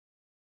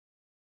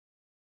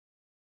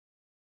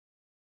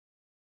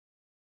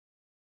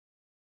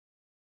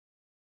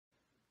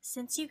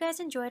Since you guys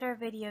enjoyed our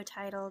video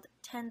titled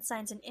 10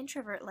 Signs an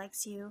Introvert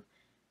Likes You,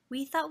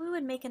 we thought we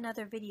would make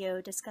another video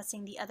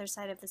discussing the other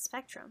side of the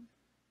spectrum.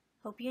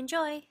 Hope you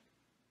enjoy!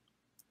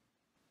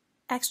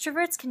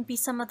 Extroverts can be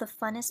some of the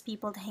funnest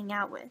people to hang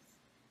out with.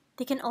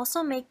 They can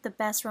also make the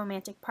best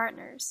romantic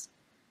partners.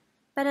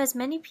 But as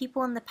many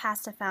people in the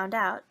past have found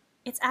out,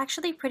 it's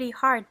actually pretty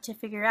hard to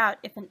figure out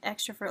if an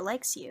extrovert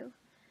likes you.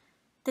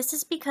 This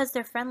is because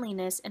their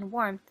friendliness and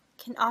warmth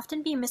can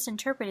often be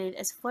misinterpreted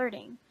as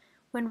flirting,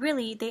 when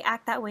really they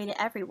act that way to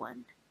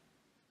everyone.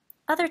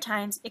 Other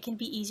times it can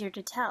be easier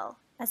to tell,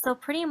 as they'll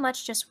pretty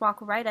much just walk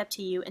right up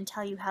to you and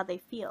tell you how they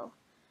feel.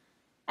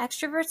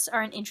 Extroverts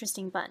are an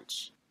interesting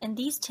bunch, and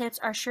these tips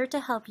are sure to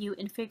help you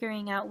in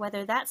figuring out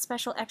whether that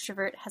special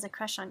extrovert has a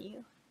crush on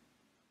you.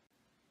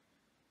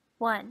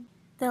 1.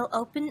 They'll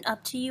open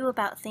up to you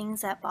about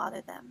things that bother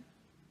them.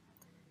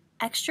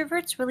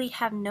 Extroverts really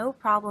have no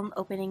problem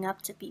opening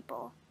up to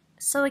people.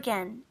 So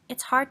again,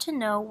 it's hard to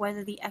know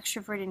whether the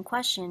extrovert in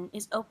question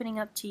is opening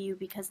up to you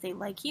because they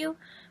like you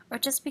or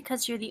just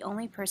because you're the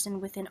only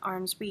person within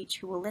arm's reach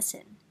who will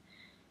listen.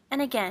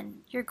 And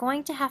again, you're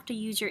going to have to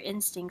use your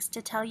instincts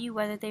to tell you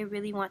whether they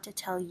really want to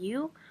tell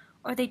you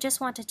or they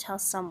just want to tell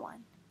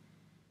someone.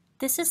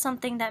 This is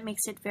something that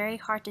makes it very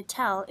hard to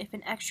tell if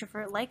an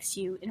extrovert likes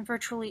you in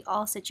virtually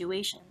all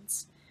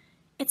situations.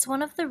 It's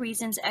one of the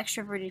reasons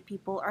extroverted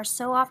people are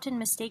so often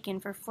mistaken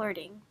for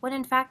flirting, when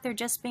in fact they're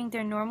just being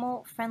their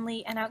normal,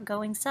 friendly, and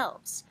outgoing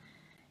selves.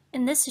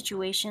 In this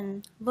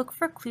situation, look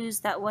for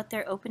clues that what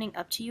they're opening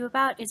up to you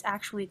about is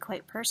actually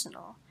quite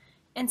personal,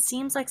 and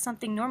seems like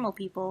something normal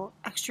people,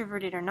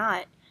 extroverted or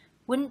not,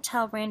 wouldn't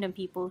tell random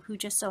people who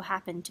just so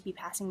happen to be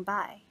passing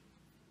by.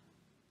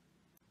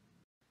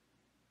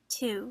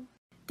 2.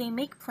 They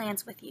make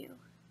plans with you.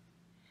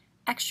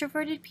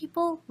 Extroverted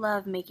people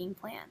love making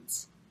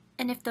plans.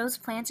 And if those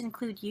plans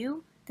include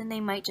you, then they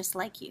might just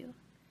like you.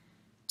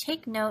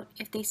 Take note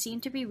if they seem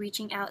to be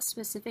reaching out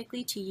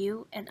specifically to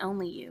you and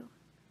only you.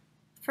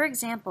 For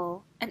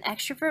example, an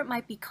extrovert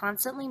might be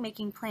constantly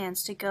making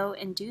plans to go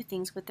and do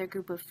things with their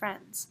group of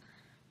friends.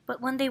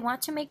 But when they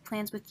want to make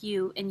plans with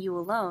you and you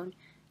alone,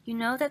 you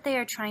know that they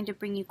are trying to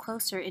bring you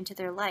closer into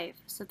their life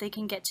so they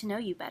can get to know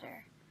you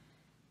better.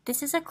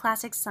 This is a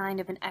classic sign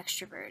of an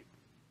extrovert.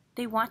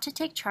 They want to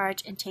take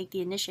charge and take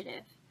the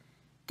initiative.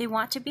 They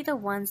want to be the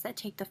ones that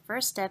take the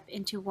first step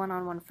into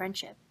one-on-one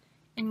friendship,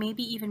 and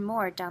maybe even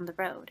more down the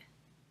road.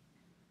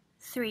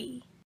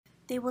 3.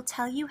 They will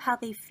tell you how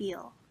they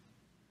feel.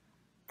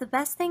 The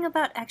best thing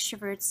about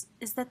extroverts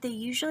is that they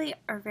usually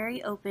are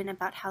very open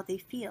about how they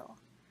feel.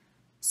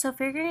 So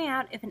figuring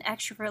out if an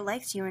extrovert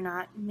likes you or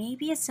not may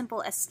be as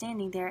simple as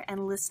standing there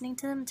and listening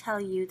to them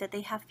tell you that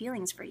they have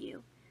feelings for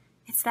you.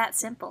 It's that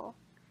simple.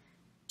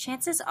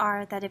 Chances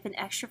are that if an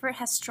extrovert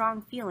has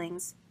strong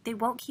feelings, they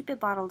won't keep it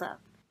bottled up,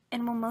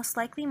 and will most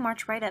likely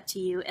march right up to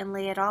you and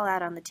lay it all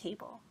out on the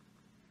table.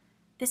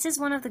 This is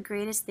one of the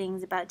greatest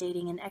things about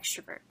dating an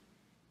extrovert.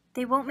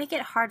 They won't make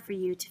it hard for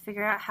you to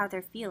figure out how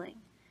they're feeling.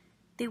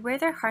 They wear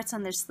their hearts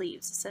on their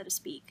sleeves, so to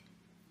speak.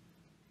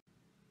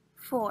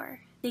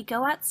 4. They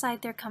go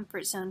outside their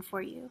comfort zone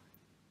for you.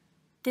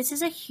 This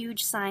is a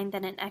huge sign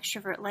that an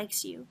extrovert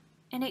likes you,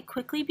 and it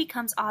quickly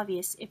becomes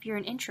obvious if you're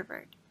an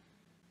introvert.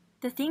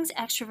 The things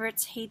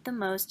extroverts hate the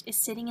most is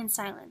sitting in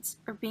silence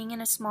or being in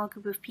a small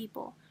group of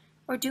people,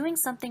 or doing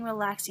something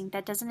relaxing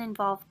that doesn't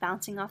involve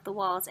bouncing off the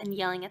walls and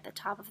yelling at the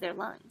top of their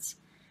lungs.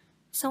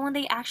 So when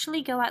they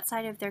actually go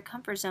outside of their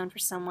comfort zone for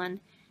someone,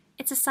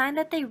 it's a sign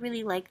that they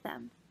really like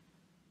them.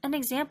 An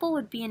example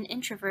would be an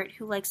introvert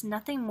who likes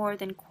nothing more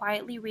than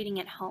quietly reading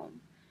at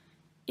home.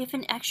 If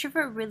an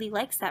extrovert really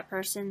likes that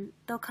person,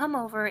 they'll come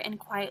over and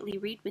quietly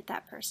read with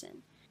that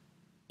person,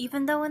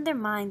 even though in their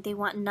mind they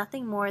want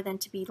nothing more than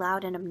to be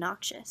loud and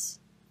obnoxious.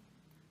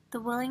 The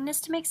willingness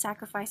to make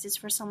sacrifices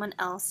for someone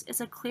else is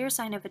a clear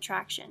sign of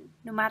attraction,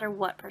 no matter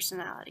what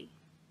personality.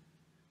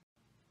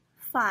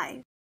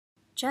 5.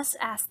 Just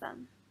ask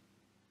them.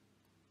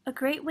 A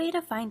great way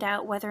to find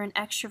out whether an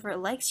extrovert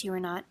likes you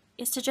or not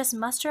is to just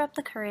muster up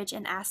the courage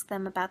and ask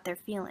them about their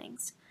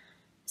feelings.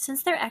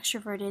 Since they're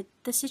extroverted,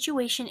 the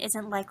situation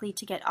isn't likely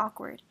to get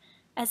awkward,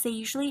 as they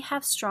usually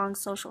have strong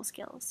social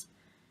skills.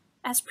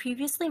 As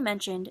previously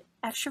mentioned,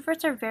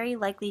 extroverts are very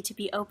likely to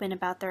be open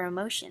about their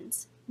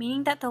emotions,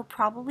 meaning that they'll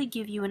probably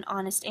give you an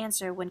honest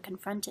answer when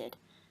confronted.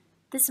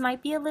 This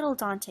might be a little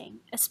daunting,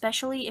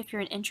 especially if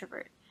you're an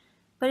introvert,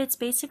 but it's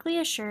basically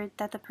assured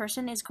that the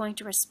person is going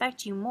to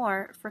respect you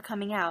more for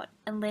coming out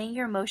and laying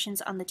your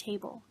emotions on the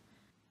table.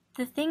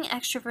 The thing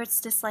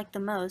extroverts dislike the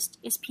most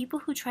is people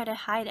who try to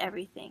hide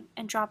everything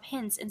and drop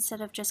hints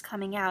instead of just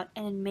coming out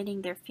and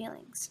admitting their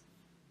feelings.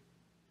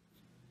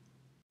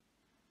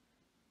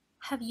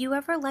 Have you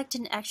ever liked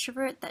an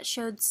extrovert that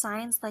showed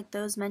signs like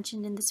those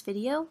mentioned in this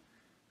video?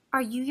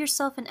 Are you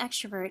yourself an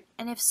extrovert,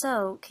 and if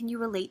so, can you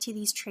relate to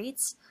these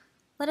traits?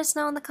 Let us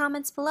know in the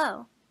comments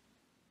below.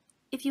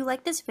 If you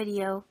like this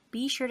video,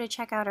 be sure to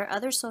check out our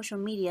other social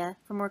media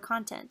for more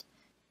content,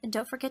 and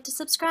don't forget to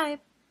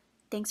subscribe.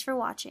 Thanks for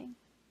watching.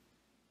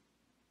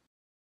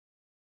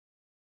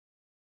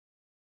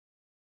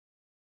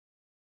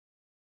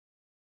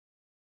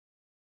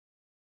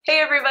 Hey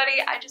everybody,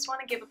 I just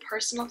want to give a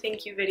personal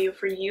thank you video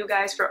for you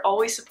guys for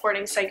always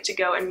supporting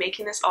Psych2Go and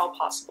making this all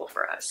possible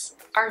for us.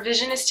 Our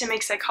vision is to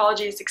make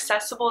psychology as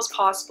accessible as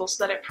possible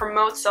so that it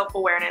promotes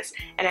self-awareness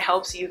and it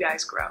helps you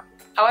guys grow.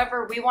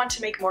 However, we want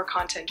to make more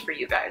content for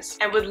you guys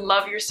and would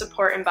love your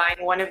support in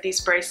buying one of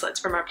these bracelets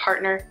from our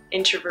partner,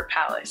 Introvert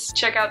Palace.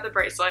 Check out the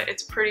bracelet,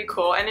 it's pretty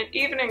cool, and it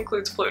even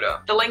includes Pluto.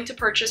 The link to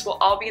purchase will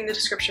all be in the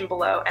description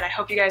below, and I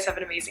hope you guys have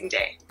an amazing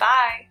day.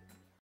 Bye!